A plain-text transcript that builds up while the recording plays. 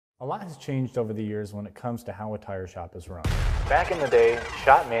A lot has changed over the years when it comes to how a tire shop is run. Back in the day,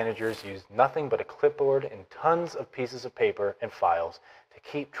 shop managers used nothing but a clipboard and tons of pieces of paper and files to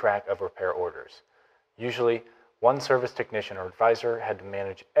keep track of repair orders. Usually, one service technician or advisor had to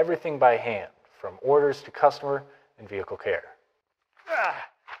manage everything by hand, from orders to customer and vehicle care.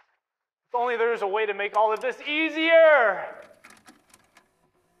 If only there was a way to make all of this easier!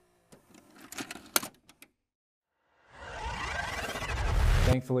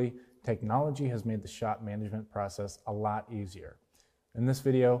 Thankfully, technology has made the shop management process a lot easier. In this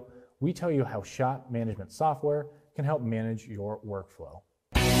video, we tell you how shop management software can help manage your workflow.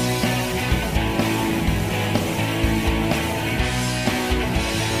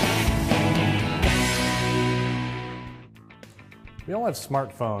 We all have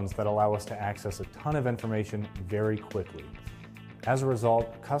smartphones that allow us to access a ton of information very quickly. As a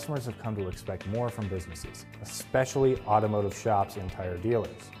result, customers have come to expect more from businesses, especially automotive shops and tire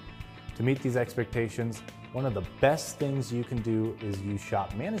dealers. To meet these expectations, one of the best things you can do is use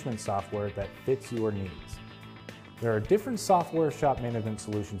shop management software that fits your needs. There are different software shop management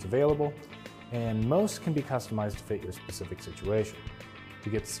solutions available, and most can be customized to fit your specific situation.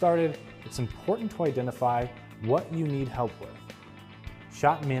 To get started, it's important to identify what you need help with.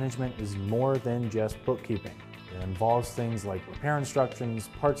 Shop management is more than just bookkeeping. It involves things like repair instructions,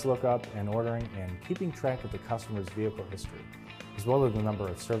 parts lookup and ordering, and keeping track of the customer's vehicle history, as well as the number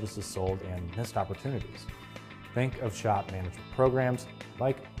of services sold and missed opportunities. Think of shop management programs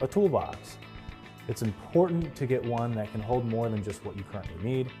like a toolbox. It's important to get one that can hold more than just what you currently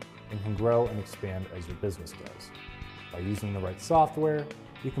need and can grow and expand as your business does. By using the right software,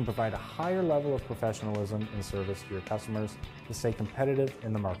 you can provide a higher level of professionalism and service to your customers to stay competitive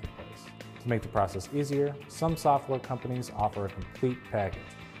in the marketplace. To make the process easier, some software companies offer a complete package,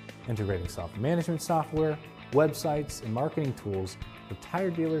 integrating self-management software, websites, and marketing tools for tire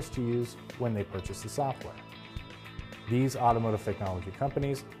dealers to use when they purchase the software. These automotive technology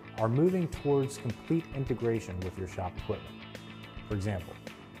companies are moving towards complete integration with your shop equipment. For example,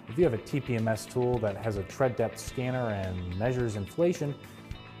 if you have a TPMS tool that has a tread depth scanner and measures inflation,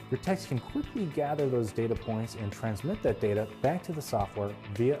 your techs can quickly gather those data points and transmit that data back to the software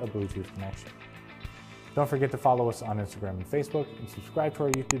via a Bluetooth connection. Don't forget to follow us on Instagram and Facebook, and subscribe to our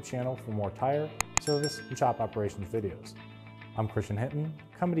YouTube channel for more tire, service, and shop operations videos. I'm Christian Hinton,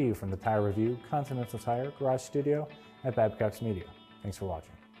 coming to you from the Tire Review Continental Tire Garage Studio at Babcock's Media. Thanks for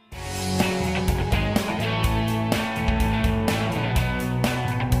watching.